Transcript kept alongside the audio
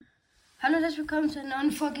Hallo und herzlich willkommen zu einer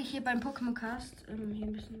neuen Folge hier beim Pokémoncast. Hier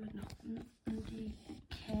ein bisschen mit nach unten die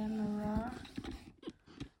Kamera.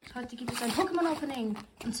 Heute gibt es ein Pokémon-Opening.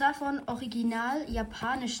 Und zwar von original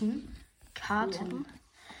japanischen Karten.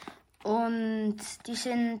 Und die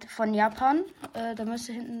sind von Japan. Da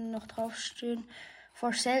müsste hinten noch draufstehen: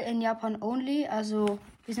 For sale in Japan only. Also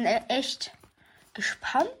wir sind echt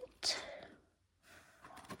gespannt.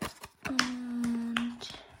 Und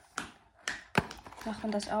macht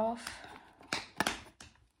man das auf.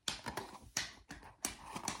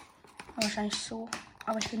 Wahrscheinlich so.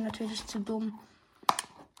 Aber ich bin natürlich zu dumm.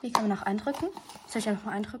 Hier kann man noch eindrücken. Soll ich einfach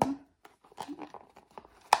mal eindrücken?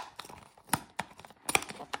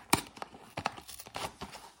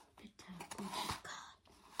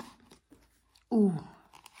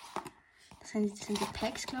 Das sind die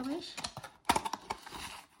Packs, glaube ich.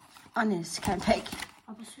 Ah, ne, das ist kein Pack.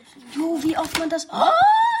 Aber jo, wie oft man das... Oh!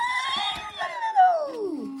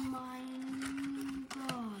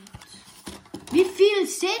 Wie viel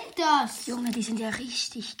sind das? Junge, die sind ja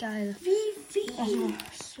richtig geil. Wie viel?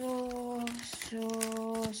 Also,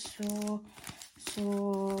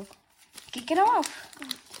 so. Geht genau auf.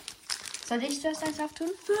 Soll ich zuerst eins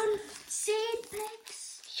auftun? 15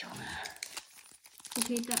 Packs. Junge.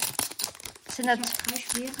 Okay, da. Sind das... Ich habe 3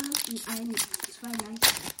 schwere und 2 leichte.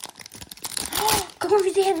 Oh, guck mal,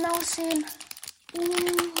 wie die hinten aussehen.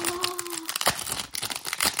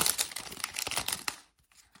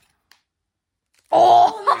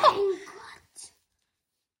 Oh mein Gott.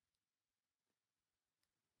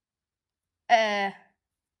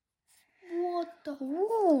 What the...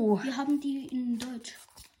 Wir haben die in Deutsch.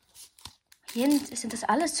 Hier hinten sind das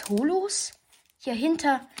alles Holos? Hier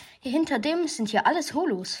hinter dem sind hier alles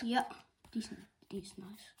Holos. Ja, die ist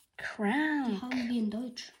nice. Crank. Die haben wir in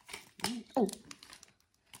Deutsch. Oh.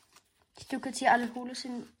 Ich tue jetzt hier alle Holos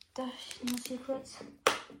in... Ich muss hier kurz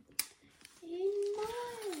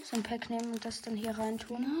so ein Pack nehmen und das dann hier rein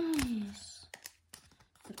tun. Nice.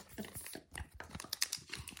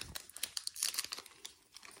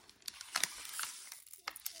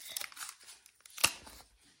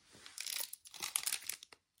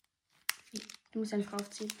 Du musst einfach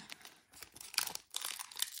aufziehen.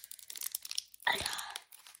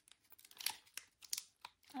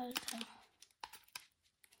 Alter.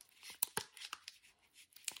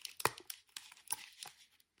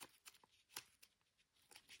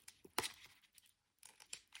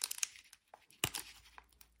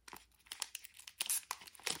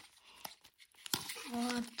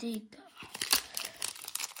 Oh, Digga.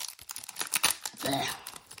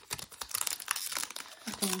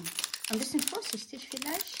 Achtung. Ein bisschen vorsichtig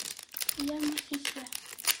vielleicht. Ja, mach ich ja.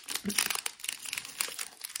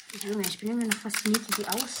 Junge, ich bin immer noch fasziniert, wie die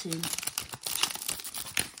aussehen.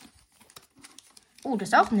 Oh, das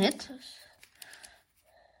ist auch nett.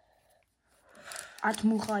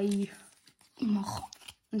 Admurai.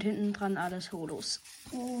 Und hinten dran alles Holos.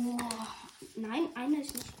 Oh. Nein, einer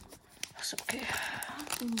ist nicht. Achso, okay.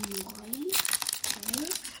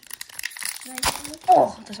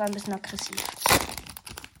 Oh, das war ein bisschen aggressiv.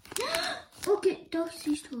 Okay, doch,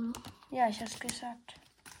 siehst du. Ja, ich hab's gesagt.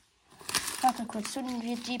 Warte kurz, tun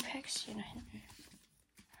wir die Packs hier nach hinten.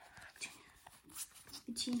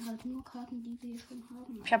 Wir ziehen halt nur Karten, die wir schon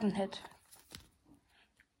haben. Ich hab einen Hit.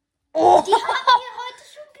 Oh! Die haben wir heute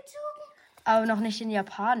schon gezogen. Aber noch nicht in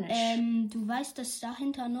Japanisch. Du weißt, dass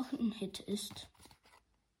dahinter noch ein Hit ist.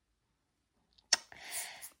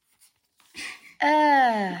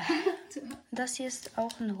 Das hier ist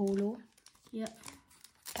auch ein Holo. Ja.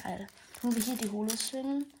 Geil. Tun wir hier die Holos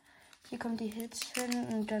hin. Hier kommen die Hits hin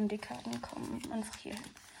und dann die Karten kommen einfach hier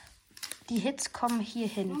hin. Die Hits kommen hier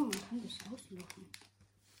hin. Oh, man kann das auslochen.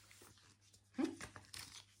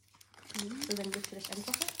 So, dann wird vielleicht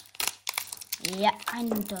einfacher. Ja,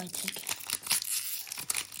 eindeutig.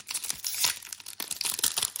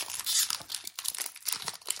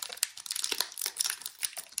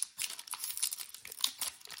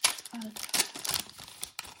 Alter.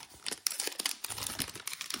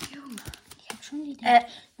 Junge, ich hab schon die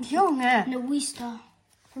Junge! Eine Wii-Star.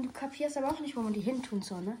 Und du kapierst aber auch nicht, wo man die hin tun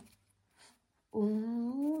soll, ne?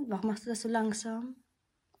 Oh, warum machst du das so langsam?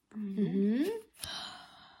 Mhm.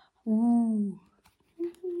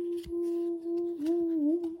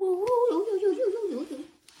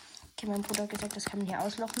 Okay, mein Bruder hat gesagt, das kann man hier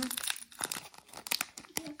auslochen.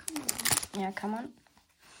 Ja, kann man.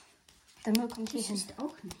 Der Müll kommt hier Das hin. ist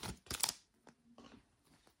auch nicht.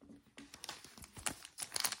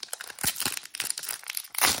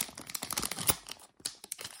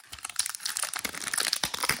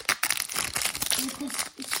 Das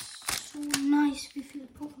ist so nice, wie viele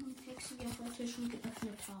Pokémon-Packs wir heute schon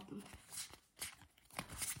geöffnet haben.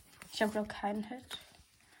 Ich habe, glaube ich, keinen Hit.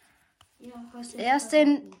 Ja, hast du Erst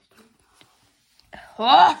den...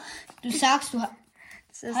 Oh! Du sagst, du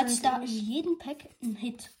Das hattest da in jedem Pack einen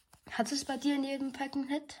Hit. Hat es bei dir in jedem Pack einen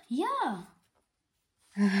Hit? Ja.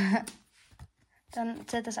 Dann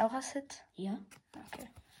zählt das auch als Hit? Ja. Okay.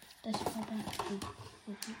 Das war dann...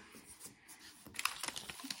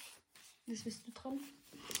 Das bist du dran.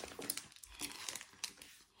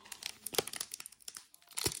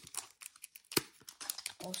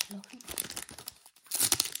 Auslaufen.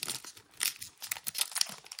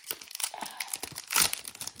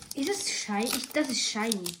 Ist es shiny? Das ist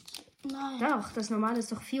shiny. Nein. Doch, das normale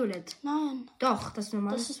ist doch violett. Nein. Doch, das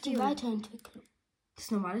normale Das ist die violett. Weiterentwicklung.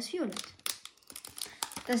 Das normale ist violett.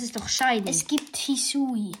 Das ist doch shiny. Es gibt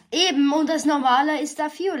Hisui. Eben, und das normale ist da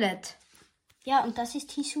violett. Ja, und das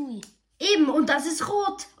ist Hisui. Eben, und das ist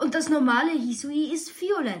rot. Und das normale Hisui ist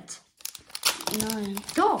violett. Nein.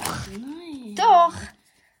 Doch. Nein. Doch.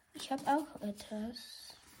 Ich habe auch etwas.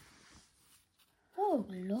 Oh,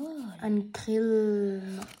 lol. Ein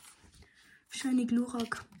Grill. Shiny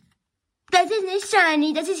Glurak. Das ist nicht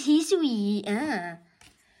shiny, das ist Hisui.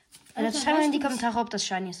 Also schreibt mal in die Kommentare, ob das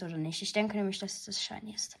shiny ist oder nicht. Ich denke nämlich, dass das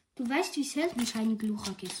shiny ist. Du weißt, wie selten Shiny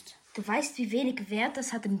Glurak ist? Du weißt, wie wenig Wert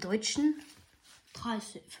das hat im Deutschen?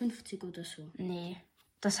 30, 50 oder so. Nee,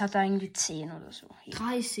 das hat irgendwie 10 oder so. Hier.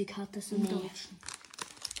 30 hat das im Deutschen.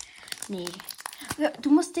 Nee. Ja, du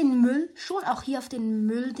musst den Müll schon auch hier auf den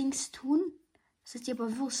Mülldings tun. Das ist dir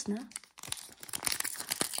bewusst, ne?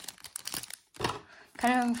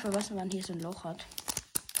 Keine Ahnung, für was man hier so ein Loch hat.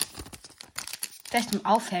 Vielleicht zum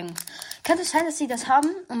Aufhängen. Kann es sein, dass sie das haben,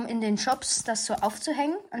 um in den Shops das so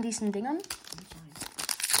aufzuhängen an diesen Dingern?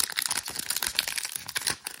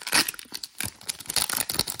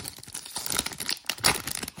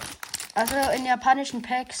 Also in japanischen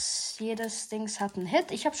Packs, jedes Dings hat einen Hit.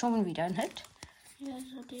 Ich habe schon wieder einen Hit. Ja,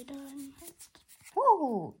 so die da einen Hit.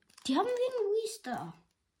 Die haben wir einen Easter.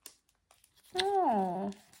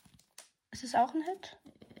 Oh. Ist es auch ein Hit?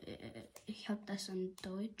 Ich habe das in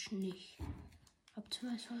Deutsch nicht. Ich habe 2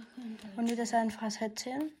 solche in Deutsch. Wollen wir das einfach als Hit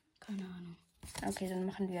zählen? Keine Ahnung. Okay, dann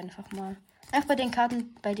machen wir einfach mal. Auch bei den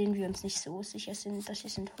Karten, bei denen wir uns nicht so sicher sind. Das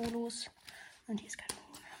hier sind Holos. Und hier ist kein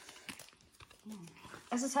Holo.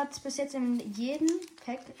 Also es hat bis jetzt in jedem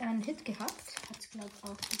Pack einen Hit gehabt. Hat es, glaube ich,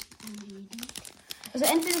 auch in jedem. Also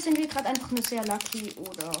entweder sind wir gerade einfach nur sehr lucky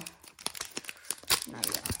oder...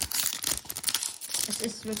 Naja. Es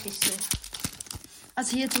ist wirklich so.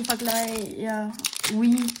 Also hier zum Vergleich, ja.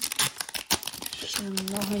 Wii. Schon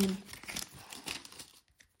 9.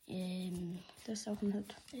 Das ist auch ein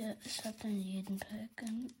Hit. Ja, es hat in jedem Pack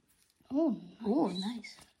einen... Oh, nice. Oh,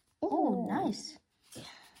 nice. Oh, nice.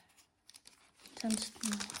 Sonst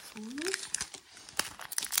noch Fotos.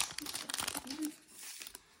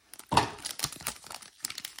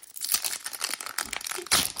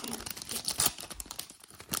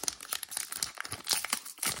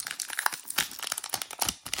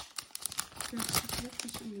 Das hat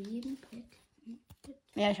wirklich in jedem Pack.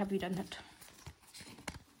 Ja, ich habe wieder einen Hit.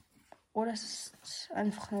 Oder es ist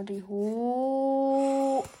einfach nur die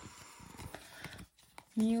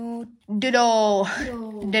Ditto.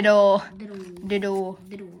 Ditto. Ditto.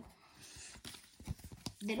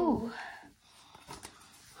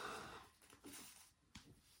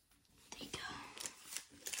 Digga.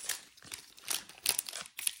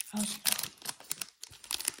 Auslaufen.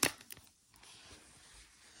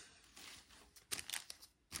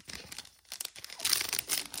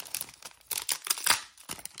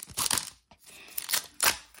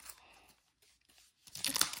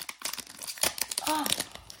 Ah.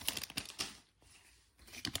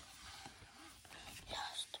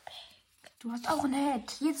 Last Pack. Du hast auch einen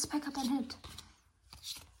Hit. Jedes Pack hat einen Hit.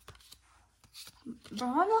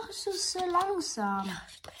 Warum machst du es so langsam?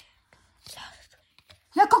 Last Pack.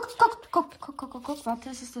 Ja, guck. Warte,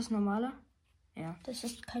 das ist das Normale. Ja. Das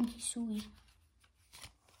ist kein Hisui.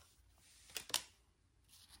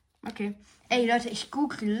 Okay. Ey, Leute, ich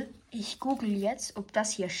google jetzt, ob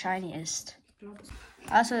das hier shiny ist. Ich glaube es.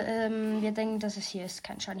 Also, wir denken, dass es hier ist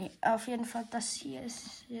kein shiny. Auf jeden Fall, das hier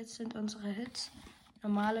ist, jetzt sind unsere Hits.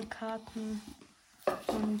 Normale Karten.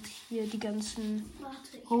 Und hier die ganzen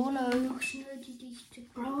Warte, Holo. noch schnell die Dichte.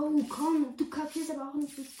 Bro, komm, du kapierst aber auch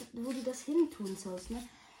nicht, wo du das hin tun sollst, ne?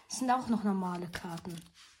 Das sind auch noch normale Karten.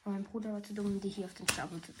 Und mein Bruder war zu dumm, die hier auf den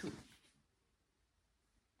Stapel zu tun.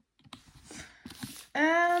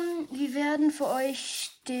 Wir werden für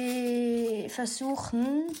euch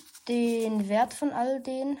versuchen, den Wert von all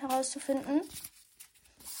denen herauszufinden.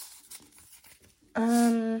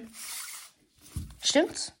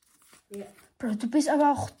 Stimmt's? Ja. Bro, du bist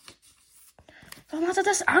aber auch... Warum hat er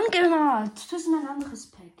das angemalt? Das ist ein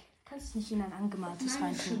anderes Pack. kannst nicht in ein angemaltes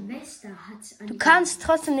Meine reintun. Schwester hat's Du kannst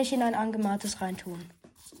trotzdem nicht in ein angemaltes reintun.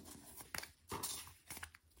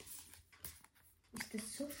 Ist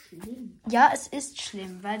das so schlimm? Ja, es ist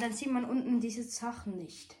schlimm, weil dann sieht man unten diese Sachen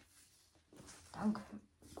nicht. Danke.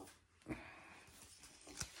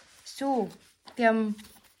 So, wir haben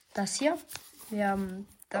das hier. Wir haben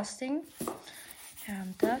das Ding. Wir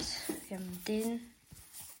haben das. Wir haben den.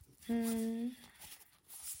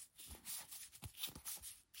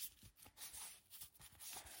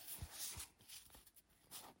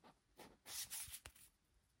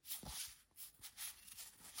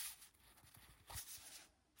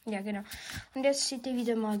 Ja, genau. Und jetzt seht ihr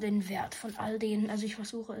wieder mal den Wert von all denen. Also ich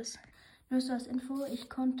versuche es. Nur so als Info, ich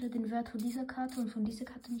konnte den Wert von dieser Karte und von dieser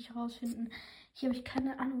Karte nicht herausfinden. Hier habe ich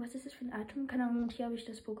keine Ahnung, was ist das für ein Item? Keine Ahnung, und hier habe ich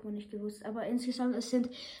das Pokémon nicht gewusst. Aber insgesamt, es sind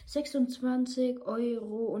 26,47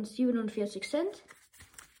 €.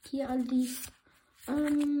 Hier all die.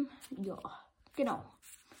 Ja, genau.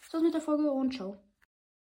 So mit der Folge und ciao.